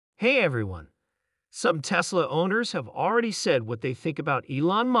Hey everyone. Some Tesla owners have already said what they think about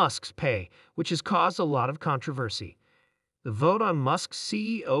Elon Musk's pay, which has caused a lot of controversy. The vote on Musk's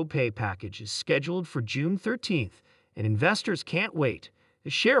CEO pay package is scheduled for June 13th, and investors can't wait. The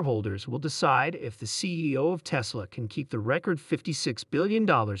shareholders will decide if the CEO of Tesla can keep the record $56 billion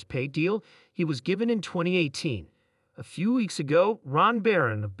pay deal he was given in 2018. A few weeks ago, Ron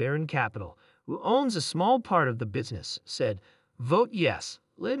Barron of Barron Capital, who owns a small part of the business, said, "Vote yes,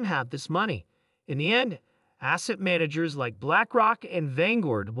 let him have this money." In the end, asset managers like BlackRock and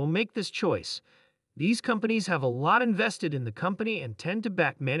Vanguard will make this choice. These companies have a lot invested in the company and tend to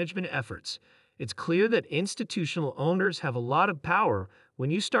back management efforts. It's clear that institutional owners have a lot of power when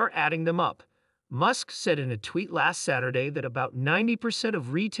you start adding them up. Musk said in a tweet last Saturday that about 90%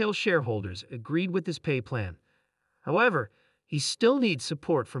 of retail shareholders agreed with his pay plan. However, he still needs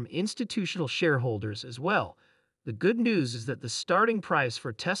support from institutional shareholders as well. The good news is that the starting price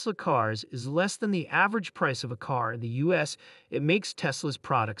for Tesla cars is less than the average price of a car in the US. It makes Tesla's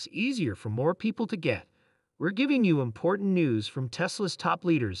products easier for more people to get. We're giving you important news from Tesla's top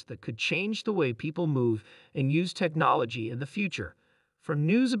leaders that could change the way people move and use technology in the future. From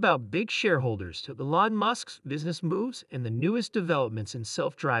news about big shareholders to Elon Musk's business moves and the newest developments in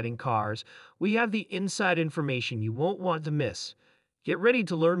self-driving cars, we have the inside information you won't want to miss. Get ready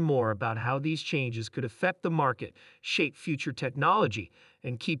to learn more about how these changes could affect the market, shape future technology,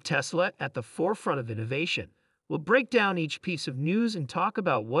 and keep Tesla at the forefront of innovation. We'll break down each piece of news and talk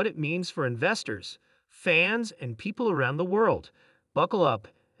about what it means for investors, fans, and people around the world. Buckle up,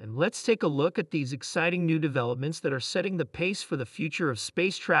 and let's take a look at these exciting new developments that are setting the pace for the future of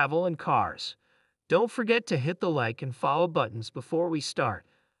space travel and cars. Don't forget to hit the like and follow buttons before we start.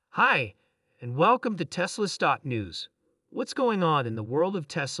 Hi, and welcome to Tesla Stock News. What's going on in the world of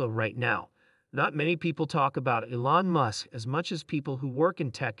Tesla right now? Not many people talk about Elon Musk as much as people who work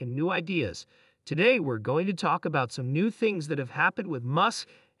in tech and new ideas. Today, we're going to talk about some new things that have happened with Musk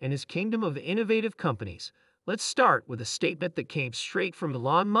and his kingdom of innovative companies. Let's start with a statement that came straight from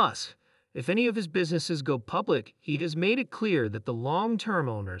Elon Musk. If any of his businesses go public, he has made it clear that the long-term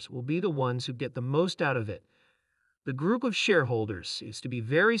owners will be the ones who get the most out of it. The group of shareholders is to be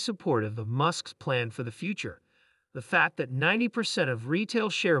very supportive of Musk's plan for the future. The fact that 90% of retail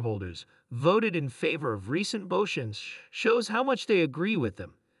shareholders voted in favor of recent motions shows how much they agree with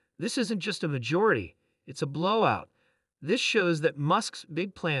them. This isn't just a majority, it's a blowout. This shows that Musk's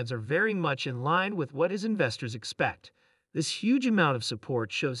big plans are very much in line with what his investors expect. This huge amount of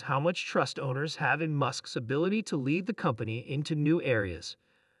support shows how much trust owners have in Musk's ability to lead the company into new areas.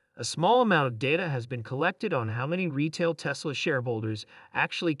 A small amount of data has been collected on how many retail Tesla shareholders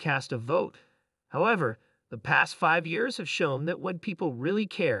actually cast a vote. However, the past 5 years have shown that when people really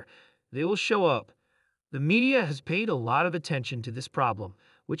care, they will show up. The media has paid a lot of attention to this problem,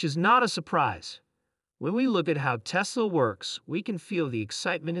 which is not a surprise. When we look at how Tesla works, we can feel the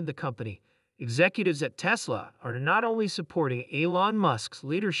excitement in the company. Executives at Tesla are not only supporting Elon Musk's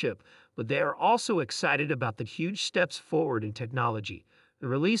leadership, but they are also excited about the huge steps forward in technology. The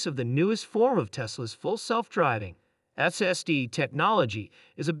release of the newest form of Tesla's full self-driving SSD technology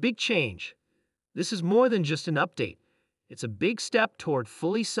is a big change. This is more than just an update. It's a big step toward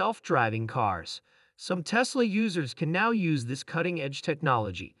fully self-driving cars. Some Tesla users can now use this cutting-edge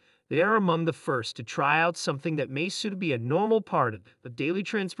technology. They are among the first to try out something that may soon be a normal part of daily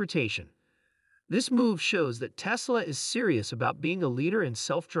transportation. This move shows that Tesla is serious about being a leader in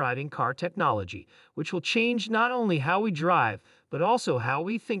self-driving car technology, which will change not only how we drive, but also how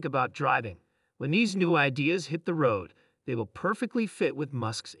we think about driving. When these new ideas hit the road, they will perfectly fit with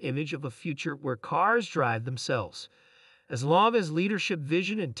Musk's image of a future where cars drive themselves. As long as leadership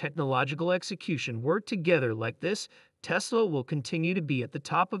vision and technological execution work together like this, Tesla will continue to be at the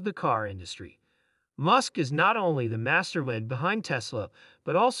top of the car industry. Musk is not only the mastermind behind Tesla,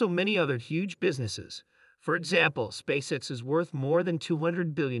 but also many other huge businesses. For example, SpaceX is worth more than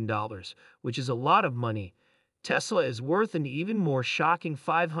 $200 billion, which is a lot of money. Tesla is worth an even more shocking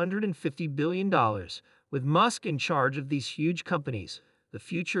 $550 billion. With Musk in charge of these huge companies, the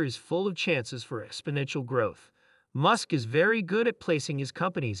future is full of chances for exponential growth. Musk is very good at placing his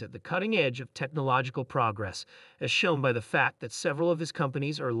companies at the cutting edge of technological progress, as shown by the fact that several of his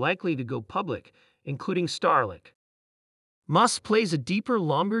companies are likely to go public, including Starlink. Musk plays a deeper,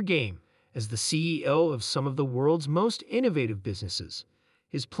 longer game as the CEO of some of the world's most innovative businesses.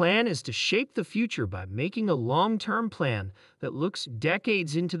 His plan is to shape the future by making a long-term plan that looks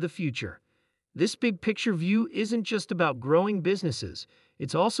decades into the future. This big-picture view isn't just about growing businesses,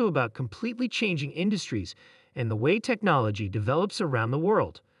 it's also about completely changing industries and the way technology develops around the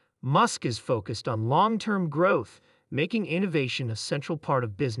world. Musk is focused on long-term growth, making innovation a central part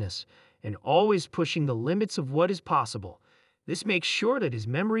of business and always pushing the limits of what is possible. This makes sure that his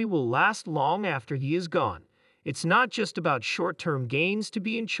memory will last long after he is gone. It's not just about short-term gains to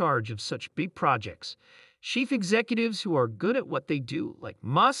be in charge of such big projects. Chief executives who are good at what they do, like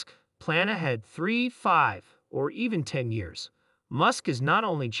Musk, plan ahead 3, 5, or even 10 years. Musk is not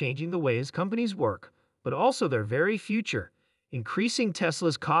only changing the way his companies work, but also their very future, increasing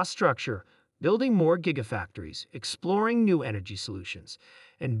Tesla's cost structure, building more gigafactories, exploring new energy solutions,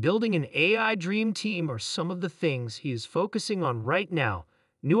 and building an AI dream team are some of the things he is focusing on right now.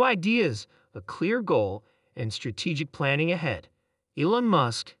 New ideas, a clear goal, and strategic planning ahead. Elon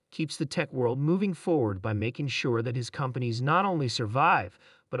Musk keeps the tech world moving forward by making sure that his companies not only survive,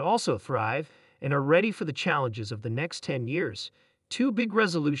 but also thrive and are ready for the challenges of the next 10 years. Two big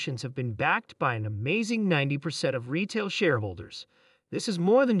resolutions have been backed by an amazing 90% of retail shareholders. This is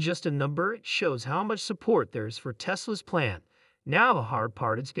more than just a number, it shows how much support there is for Tesla's plan. Now the hard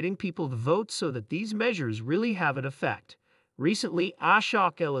part is getting people to vote so that these measures really have an effect. Recently,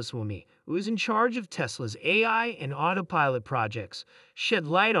 Ashok Eleswamy, who is in charge of Tesla's AI and autopilot projects, shed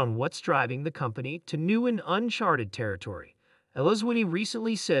light on what's driving the company to new and uncharted territory. Eleswamy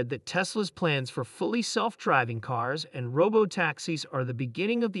recently said that Tesla's plans for fully self-driving cars and robo-taxis are the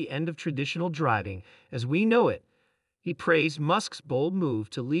beginning of the end of traditional driving as we know it. He praised Musk's bold move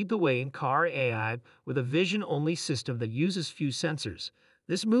to lead the way in car AI with a vision-only system that uses few sensors.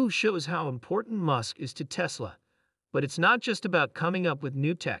 This move shows how important Musk is to Tesla. But it's not just about coming up with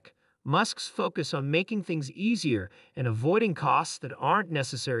new tech. Musk's focus on making things easier and avoiding costs that aren't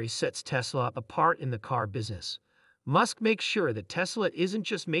necessary sets Tesla apart in the car business. Musk makes sure that Tesla isn't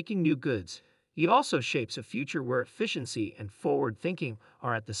just making new goods. He also shapes a future where efficiency and forward-thinking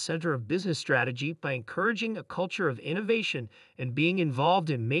are at the center of business strategy by encouraging a culture of innovation and being involved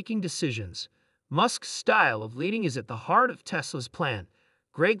in making decisions. Musk's style of leading is at the heart of Tesla's plan.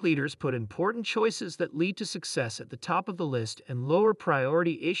 Great leaders put important choices that lead to success at the top of the list and lower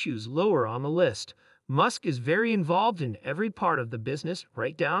priority issues lower on the list. Musk is very involved in every part of the business,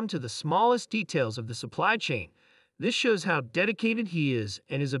 right down to the smallest details of the supply chain. This shows how dedicated he is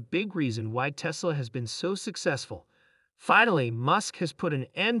and is a big reason why Tesla has been so successful. Finally, Musk has put an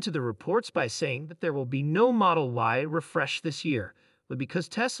end to the reports by saying that there will be no Model Y refresh this year. But because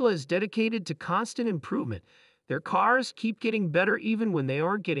Tesla is dedicated to constant improvement, their cars keep getting better even when they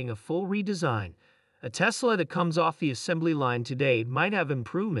aren't getting a full redesign. A Tesla that comes off the assembly line today might have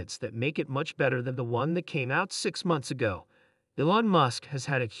improvements that make it much better than the one that came out 6 months ago. Elon Musk has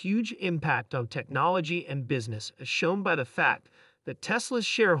had a huge impact on technology and business, as shown by the fact that Tesla's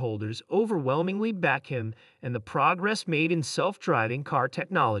shareholders overwhelmingly back him and the progress made in self-driving car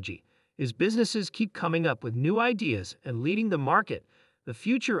technology. His businesses keep coming up with new ideas and leading the market. The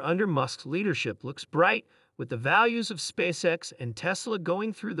future under Musk's leadership looks bright, with the values of SpaceX and Tesla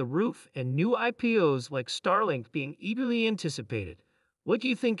going through the roof and new IPOs like Starlink being eagerly anticipated. What do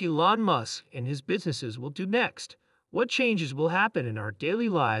you think Elon Musk and his businesses will do next? What changes will happen in our daily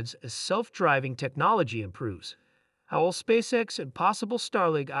lives as self-driving technology improves? How will SpaceX and possible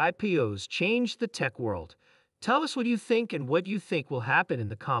Starlink IPOs change the tech world? Tell us what you think and what you think will happen in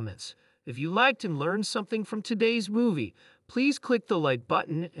the comments. If you liked and learned something from today's movie, please click the like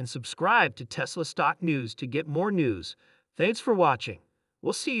button and subscribe to Tesla Stock News to get more news. Thanks for watching.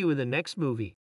 We'll see you in the next movie.